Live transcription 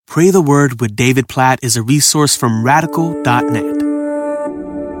Pray the Word with David Platt is a resource from Radical.net.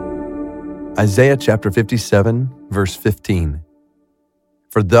 Isaiah chapter 57, verse 15.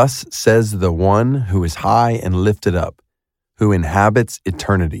 For thus says the one who is high and lifted up, who inhabits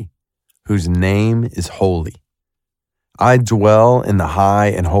eternity, whose name is holy. I dwell in the high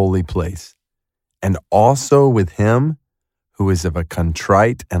and holy place, and also with him who is of a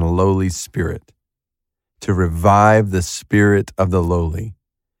contrite and lowly spirit, to revive the spirit of the lowly,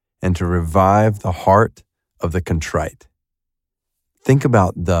 and to revive the heart of the contrite. Think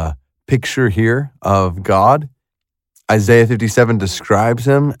about the picture here of God. Isaiah 57 describes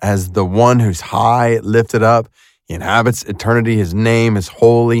him as the one who's high, lifted up. He inhabits eternity. His name is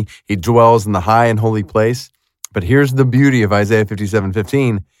holy. He dwells in the high and holy place. But here's the beauty of Isaiah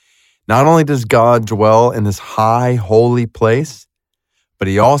 57:15. Not only does God dwell in this high, holy place, but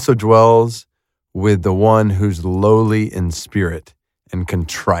he also dwells with the one who's lowly in spirit and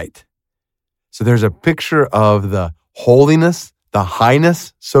contrite. So there's a picture of the holiness, the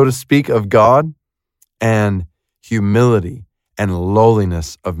highness, so to speak, of God, and humility and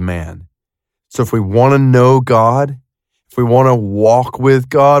lowliness of man. So if we want to know God, if we want to walk with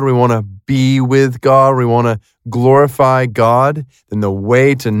God, we want to be with God, we want to glorify God, then the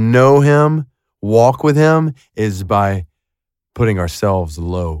way to know him, walk with him, is by putting ourselves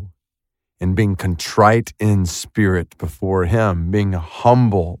low and being contrite in spirit before him, being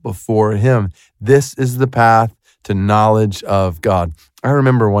humble before him. This is the path to knowledge of God. I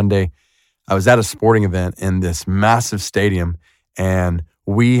remember one day I was at a sporting event in this massive stadium, and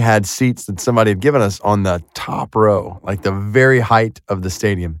we had seats that somebody had given us on the top row, like the very height of the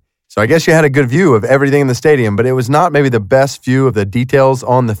stadium. So I guess you had a good view of everything in the stadium, but it was not maybe the best view of the details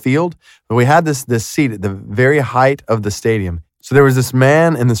on the field. But we had this seat at the very height of the stadium. So there was this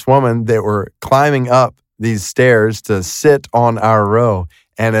man and this woman that were climbing up these stairs to sit on our row.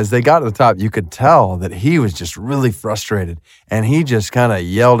 And as they got to the top, you could tell that he was just really frustrated. And he just kind of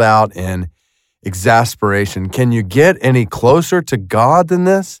yelled out in exasperation, "Can you get any closer to God than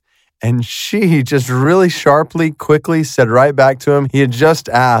this?" And she just really sharply, quickly said right back to him, he had just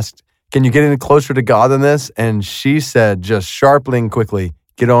asked, "Can you get any closer to God than this?" And she said just sharply and quickly,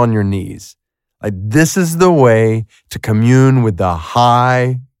 "Get on your knees." Like, this is the way to commune with the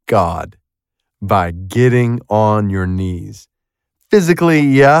high God, by getting on your knees. Physically,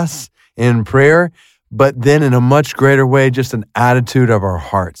 yes, in prayer, but then in a much greater way, just an attitude of our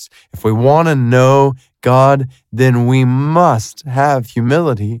hearts. If we want to know God, then we must have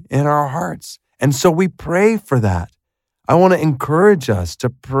humility in our hearts. And so we pray for that. I want to encourage us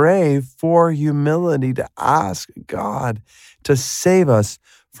to pray for humility, to ask God to save us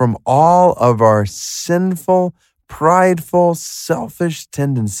from all of our sinful, prideful, selfish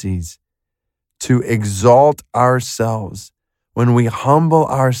tendencies to exalt ourselves. When we humble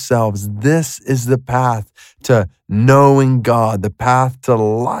ourselves, this is the path to knowing God, the path to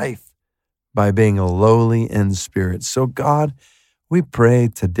life, by being lowly in spirit. So God, we pray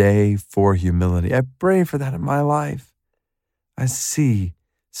today for humility. I pray for that in my life. I see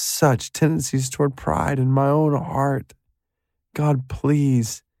such tendencies toward pride in my own heart. God,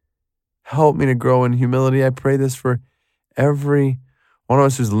 please help me to grow in humility. I pray this for every one of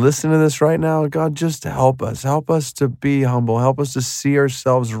us who's listening to this right now. God, just help us. Help us to be humble. Help us to see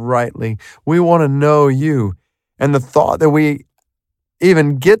ourselves rightly. We want to know you. And the thought that we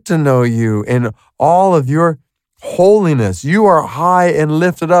even get to know you in all of your holiness. You are high and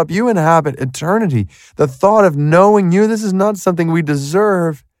lifted up. You inhabit eternity. The thought of knowing you, this is not something we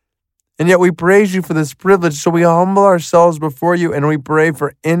deserve. And yet we praise you for this privilege. So we humble ourselves before you, and we pray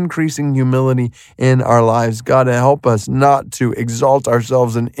for increasing humility in our lives. God, help us not to exalt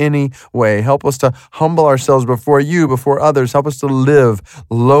ourselves in any way. Help us to humble ourselves before you, before others. Help us to live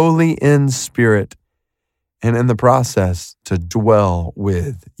lowly in spirit, and in the process to dwell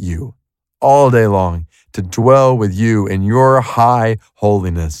with you all day long, to dwell with you in your high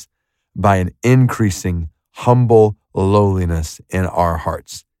holiness by an increasing humble lowliness in our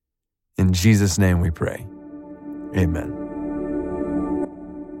hearts. In Jesus' name we pray. Amen.